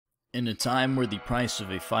In a time where the price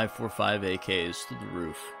of a 545 AK is through the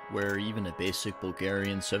roof, where even a basic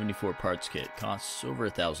Bulgarian 74 parts kit costs over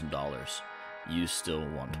 $1,000, you still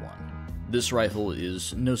want one. This rifle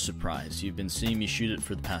is no surprise, you've been seeing me shoot it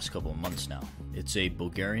for the past couple of months now. It's a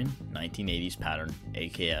Bulgarian 1980s pattern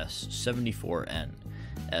AKS-74N,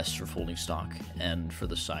 S for folding stock, N for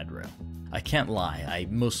the side rail. I can't lie, I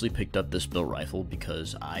mostly picked up this built rifle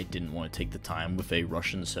because I didn't want to take the time with a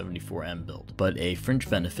Russian 74N build, but a fringe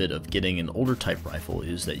benefit of getting an older type rifle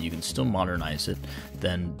is that you can still modernize it,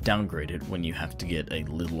 then downgrade it when you have to get a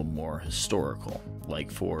little more historical, like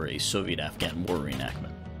for a Soviet-Afghan war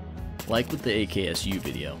reenactment. Like with the AKSU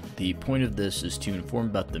video, the point of this is to inform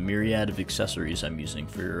about the myriad of accessories I'm using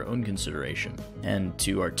for your own consideration, and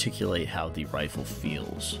to articulate how the rifle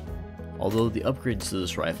feels. Although the upgrades to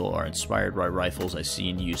this rifle are inspired by rifles I see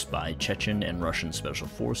in use by Chechen and Russian special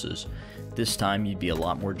forces, this time you'd be a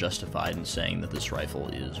lot more justified in saying that this rifle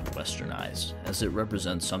is westernized, as it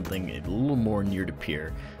represents something a little more near to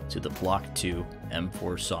peer to the Block 2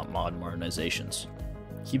 M4 SOP mod modernizations.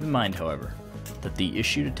 Keep in mind, however, that the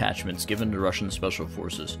issued attachments given to Russian special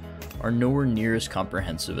forces are nowhere near as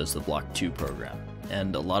comprehensive as the Block 2 program,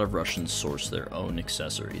 and a lot of Russians source their own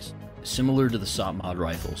accessories. Similar to the SOP mod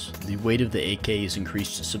rifles, the weight of the AK is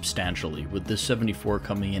increased substantially, with this 74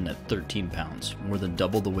 coming in at 13 pounds, more than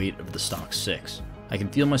double the weight of the stock 6. I can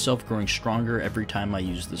feel myself growing stronger every time I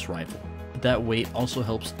use this rifle, but that weight also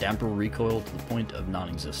helps dampen recoil to the point of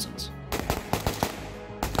non-existence.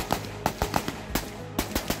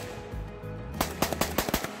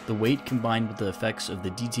 The weight combined with the effects of the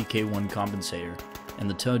DTK-1 compensator and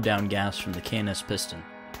the toned down gas from the KNS piston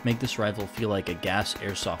make this rifle feel like a gas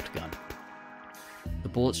airsoft gun. The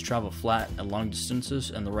bullets travel flat at long distances,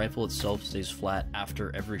 and the rifle itself stays flat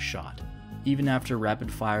after every shot. Even after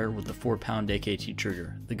rapid fire with the 4-pound AKT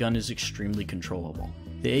trigger, the gun is extremely controllable.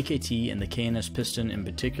 The AKT and the KNS piston in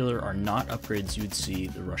particular are not upgrades you'd see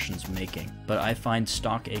the Russians making, but I find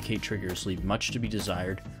stock AK triggers leave much to be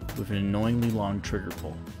desired with an annoyingly long trigger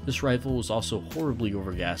pull. This rifle was also horribly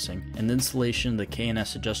overgassing, and the installation of the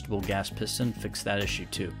KNS adjustable gas piston fixed that issue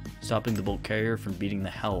too, stopping the bolt carrier from beating the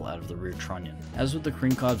hell out of the rear trunnion. As with the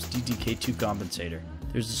Krinkov's DTK-2 compensator,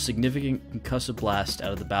 there's a significant concussive blast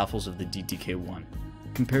out of the baffles of the DTK-1.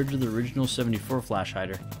 Compared to the original 74 flash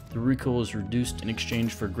hider, the recoil is reduced in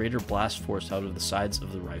exchange for greater blast force out of the sides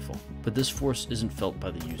of the rifle, but this force isn't felt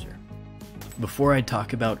by the user. Before I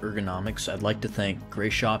talk about ergonomics, I'd like to thank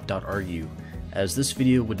grayshop.ru, as this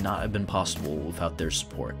video would not have been possible without their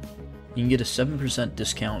support. You can get a 7%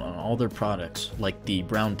 discount on all their products, like the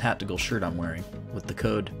brown tactical shirt I'm wearing, with the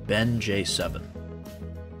code BENJ7.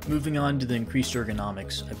 Moving on to the increased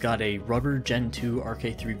ergonomics, I've got a rubber Gen 2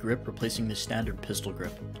 RK3 grip replacing the standard pistol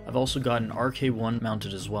grip. I've also got an RK1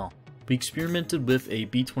 mounted as well. We experimented with a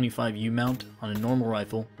B25U mount on a normal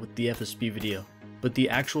rifle with the FSB video, but the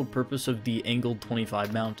actual purpose of the angled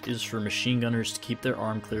 25 mount is for machine gunners to keep their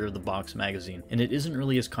arm clear of the box magazine, and it isn't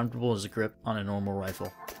really as comfortable as a grip on a normal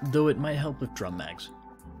rifle, though it might help with drum mags.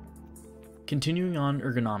 Continuing on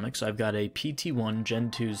ergonomics, I've got a PT1 Gen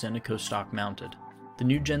 2 Zenitco stock mounted. The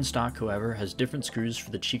new Gen stock, however, has different screws for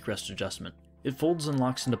the cheek rest adjustment. It folds and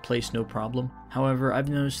locks into place no problem. However, I've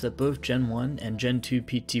noticed that both Gen 1 and Gen 2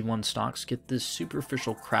 PT1 stocks get this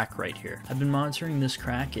superficial crack right here. I've been monitoring this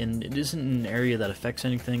crack, and it isn't an area that affects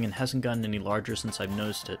anything and hasn't gotten any larger since I've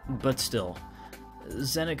noticed it, but still.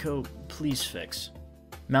 Zenitco, please fix.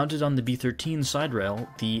 Mounted on the B13 side rail,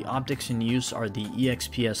 the optics in use are the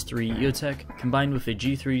EXPS3 EOTech combined with a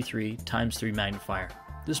G33x3 magnifier.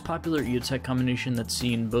 This popular EOTech combination that's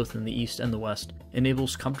seen both in the East and the West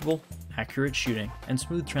enables comfortable, accurate shooting and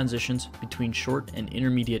smooth transitions between short and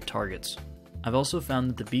intermediate targets. I've also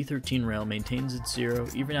found that the B13 rail maintains its zero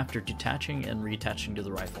even after detaching and reattaching to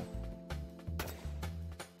the rifle.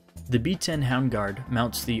 The B10 Hound Guard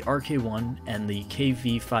mounts the RK1 and the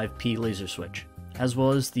KV5P laser switch, as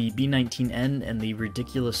well as the B19N and the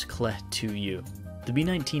ridiculous Kleh 2U. The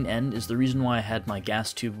B19N is the reason why I had my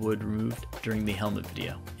gas tube wood removed during the helmet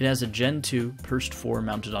video. It has a Gen 2 Perst 4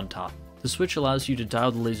 mounted on top. The switch allows you to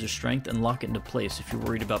dial the laser strength and lock it into place if you're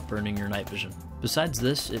worried about burning your night vision. Besides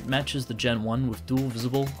this, it matches the Gen 1 with dual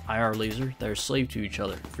visible IR laser that are slave to each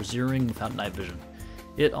other for zeroing without night vision.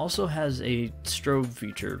 It also has a strobe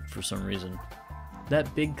feature for some reason.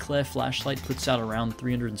 That big Kleh flashlight puts out around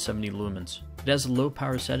 370 lumens. It has a low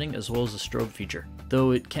power setting as well as a strobe feature,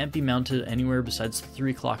 though it can't be mounted anywhere besides the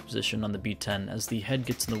 3 o'clock position on the B10 as the head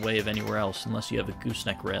gets in the way of anywhere else unless you have a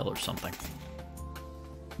gooseneck rail or something.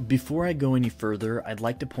 Before I go any further, I'd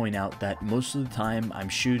like to point out that most of the time I'm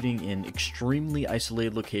shooting in extremely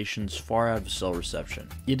isolated locations far out of cell reception.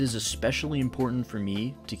 It is especially important for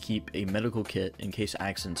me to keep a medical kit in case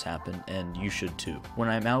accidents happen, and you should too. When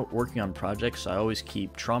I'm out working on projects, I always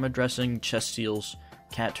keep trauma dressing, chest seals,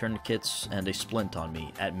 cat tourniquets, and a splint on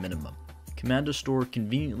me at minimum. Commando Store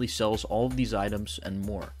conveniently sells all of these items and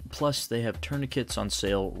more. Plus, they have tourniquets on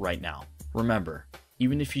sale right now. Remember,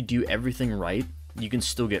 even if you do everything right, you can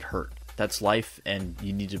still get hurt. That's life, and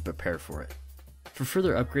you need to prepare for it. For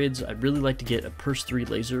further upgrades, I'd really like to get a Purse 3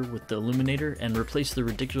 laser with the illuminator and replace the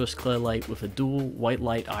ridiculous clay light with a dual white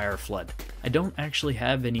light IR flood. I don't actually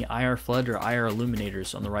have any IR flood or IR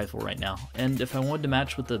illuminators on the rifle right now, and if I wanted to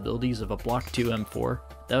match with the abilities of a Block 2 M4,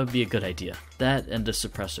 that would be a good idea. That and a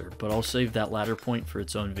suppressor, but I'll save that latter point for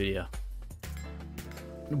its own video.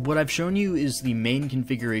 What I've shown you is the main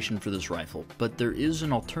configuration for this rifle, but there is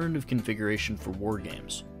an alternative configuration for war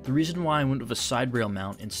games. The reason why I went with a side rail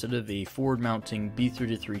mount instead of a forward mounting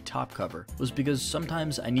B-33 top cover was because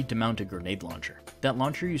sometimes I need to mount a grenade launcher. That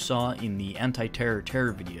launcher you saw in the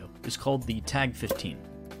anti-terror video is called the Tag 15.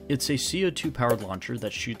 It's a CO2 powered launcher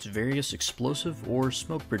that shoots various explosive or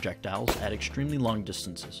smoke projectiles at extremely long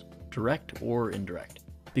distances, direct or indirect.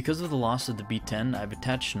 Because of the loss of the B-10, I've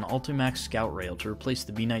attached an Ultimax Scout rail to replace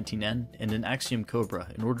the B-19N and an Axiom Cobra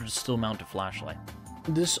in order to still mount a flashlight.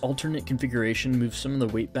 This alternate configuration moves some of the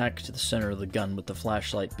weight back to the center of the gun, with the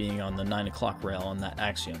flashlight being on the 9 o'clock rail on that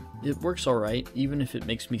Axiom. It works alright, even if it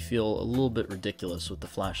makes me feel a little bit ridiculous with the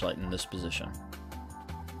flashlight in this position.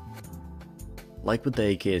 Like with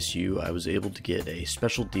the AKSU, I was able to get a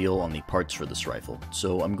special deal on the parts for this rifle,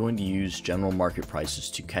 so I'm going to use general market prices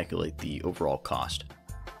to calculate the overall cost.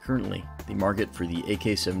 Currently, the market for the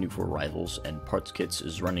AK-74 rifles and parts kits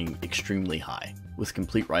is running extremely high, with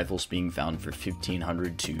complete rifles being found for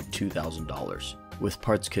 $1,500 to $2,000, with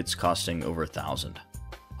parts kits costing over $1,000.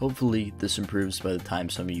 Hopefully, this improves by the time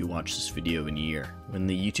some of you watch this video in a year, when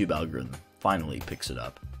the YouTube algorithm finally picks it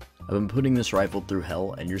up. I've been putting this rifle through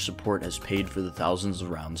hell, and your support has paid for the thousands of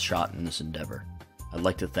rounds shot in this endeavor. I'd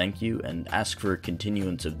like to thank you and ask for a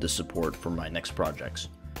continuance of this support for my next projects,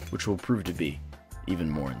 which will prove to be even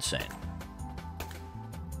more insane.